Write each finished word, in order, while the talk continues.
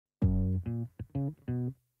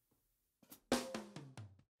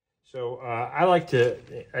So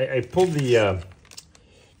I pulled the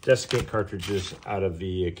Desiccant cartridges out of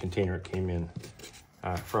the container it came in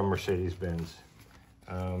from Mercedes-Benz.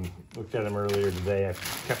 Looked at them earlier today. I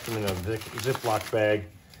kept them in a Ziploc bag.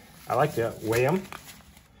 I like to weigh them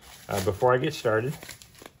before I get started.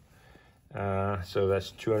 So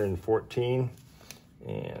that's 214,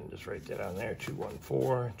 and just write that on there,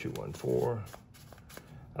 214, 214.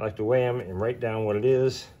 I like to weigh them and write down what it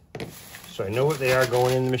is, so I know what they are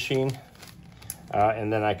going in the machine,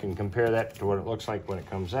 and then I can compare that to what it looks like when it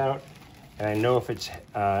comes out, and I know if it's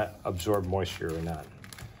absorbed moisture or not.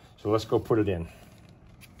 So let's go put it in.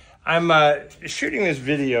 I'm shooting this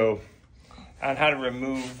video on how to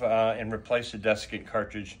remove and replace a Desiccant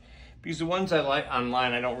cartridge, because the ones I like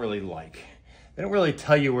online I don't really like. They don't really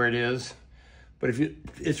tell you where it is, but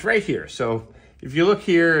it's right here. So if you look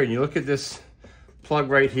here and you look at this plug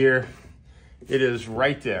right here, it is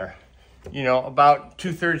right there. You know, about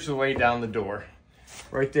 2/3 of the way down the door,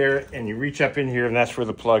 right there, and you reach up in here and that's where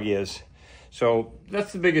the plug is. So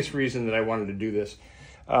that's the biggest reason that I wanted to do this.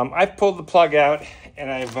 I've pulled the plug out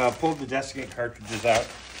and I've pulled the Desiccant cartridges out,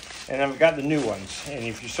 and I've got the new ones. And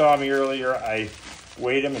if you saw me earlier, I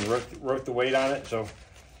weighed them and wrote the weight on it. So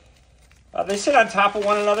they sit on top of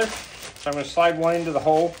one another. So I'm going to slide one into the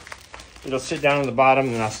hole. It'll sit down on the bottom,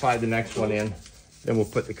 and I'll slide the next one in. Then we'll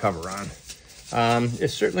put the cover on.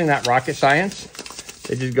 It's certainly not rocket science.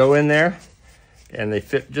 They just go in there and they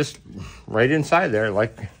fit just right inside there,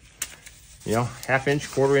 like, you know, 1/2 inch,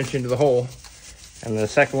 1/4 inch into the hole. And the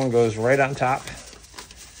second one goes right on top.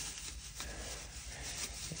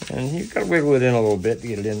 And you've got to wiggle it in a little bit to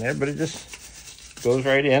get it in there, but it just goes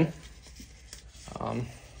right in. And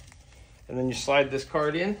then you slide this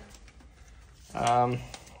card in.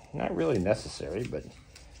 Not really necessary, but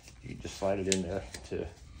you just slide it in there to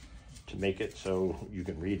make it so you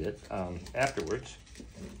can read it afterwards.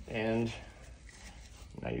 And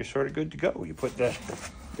now you're sort of good to go. You put the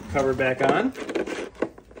cover back on.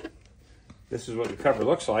 This is what the cover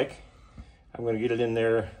looks like. I'm going to get it in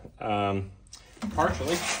there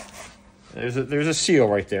partially. There's a seal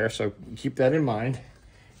right there, so keep that in mind.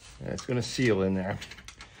 And it's going to seal in there.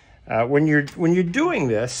 When you're doing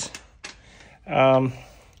this,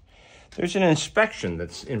 there's an inspection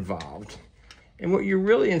that's involved, and what you're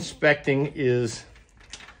really inspecting is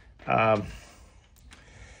that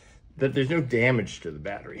there's no damage to the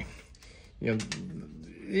battery. You know,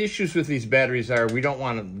 the issues with these batteries are we don't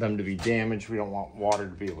want them to be damaged. We don't want water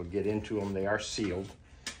to be able to get into them. They are sealed.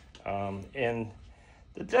 And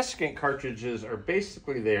the Desiccant cartridges are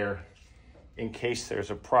basically there in case there's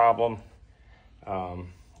a problem.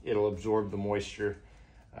 It'll absorb the moisture.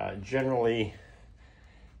 Generally,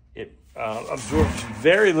 it absorbs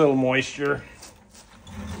very little moisture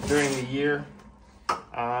during the year.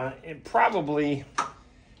 It probably,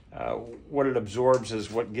 what it absorbs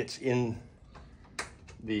is what gets in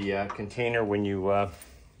the container when you open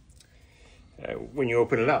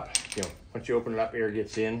it up. You know, once you open it up, air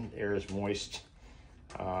gets in, air is moist,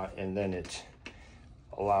 and then it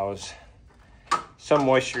allows some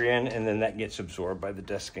moisture in, and then that gets absorbed by the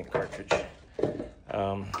Desiccant cartridge.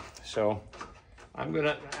 So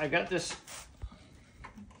I got this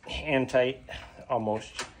hand tight,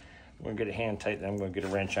 almost. I'm gonna get it hand tight, then I'm gonna get a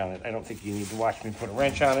wrench on it. I don't think you need to watch me put a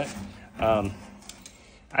wrench on it.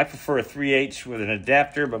 I prefer a 3/8 with an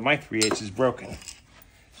adapter, but my 3/8 is broken.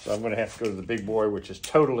 So I'm gonna have to go to the big boy, which is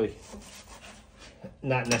totally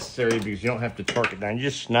not necessary because you don't have to torque it down, you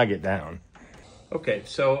just snug it down. Okay,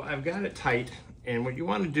 so I've got it tight, and what you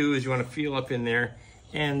wanna do is you wanna feel up in there,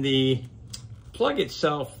 and the plug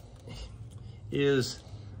itself is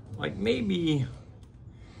like maybe,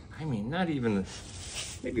 I mean, not even,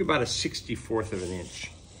 maybe about a 1/64 of an inch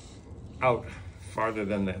out farther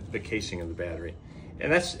than the casing of the battery.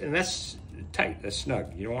 And that's tight, that's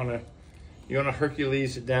snug. You don't wanna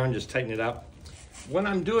Hercules it down, just tighten it up. When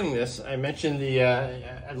I'm doing this, I mentioned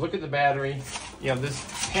I look at the battery, you know, this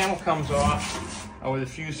panel comes off with a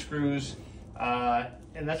few screws,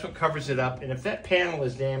 and that's what covers it up. And if that panel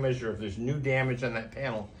is damaged, or if there's new damage on that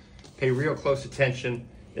panel, pay real close attention.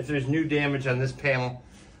 If there's new damage on this panel,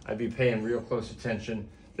 I'd be paying real close attention.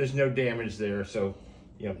 There's no damage there, so,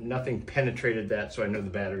 you know, nothing penetrated that, so I know the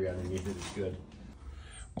battery underneath it is good.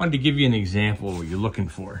 Wanted to give you an example of what you're looking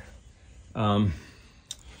for. When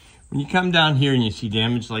you come down here and you see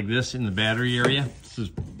damage like this in the battery area, this is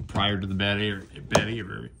prior to the battery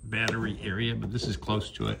area, but this is close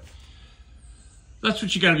to it. That's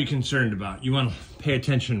what you got to be concerned about. You want to pay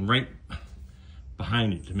attention right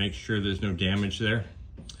behind it to make sure there's no damage there.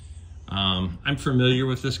 I'm familiar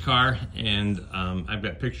with this car, and I've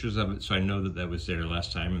got pictures of it, so I know that that was there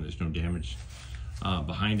last time and there's no damage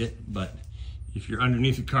behind it. But if you're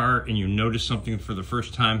underneath the car and you notice something for the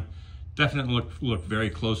first time, definitely look very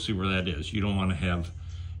closely where that is. You don't want to have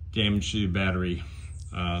damage to your battery.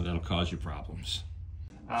 That'll cause you problems.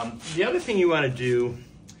 The other thing you want to do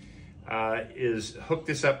is hook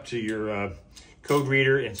this up to your code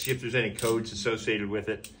reader and see if there's any codes associated with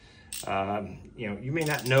it. You know, you may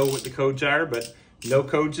not know what the codes are, but no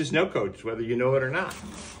codes is no codes, whether you know it or not.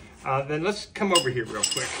 Then let's come over here real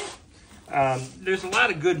quick. There's a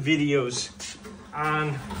lot of good videos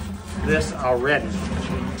on this already,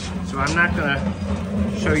 so I'm not going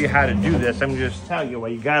to show you how to do this. I'm just tell you, while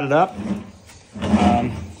you got it up,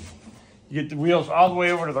 you get the wheels all the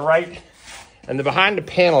way over to the right, and the behind the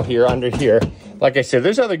panel here, under here, like I said,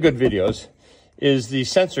 there's other good videos, is the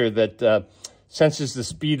sensor that senses the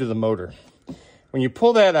speed of the motor. When you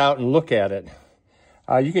pull that out and look at it,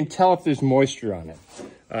 you can tell if there's moisture on it.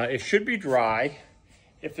 It should be dry.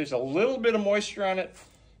 If there's a little bit of moisture on it,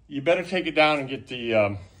 you better take it down and get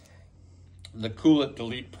the coolant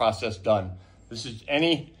delete process done. This is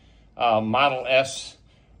any Model S,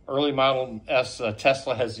 early Model S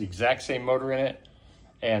Tesla has the exact same motor in it,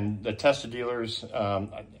 and the Tesla dealers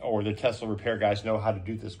or the Tesla repair guys know how to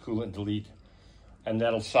do this coolant delete, and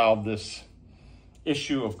that'll solve this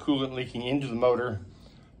issue of coolant leaking into the motor.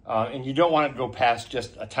 And you don't want it to go past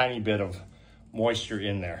just a tiny bit of moisture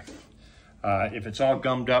in there. If it's all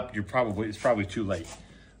gummed up, it's probably too late.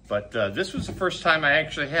 But this was the first time I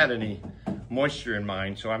actually had any moisture in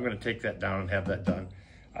mine, so I'm going to take that down and have that done.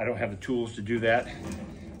 I don't have the tools to do that,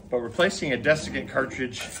 but replacing a desiccant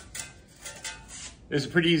cartridge is a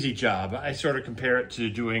pretty easy job. I sort of compare it to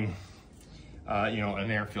doing, you know,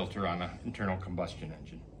 an air filter on an internal combustion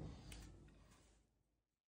engine.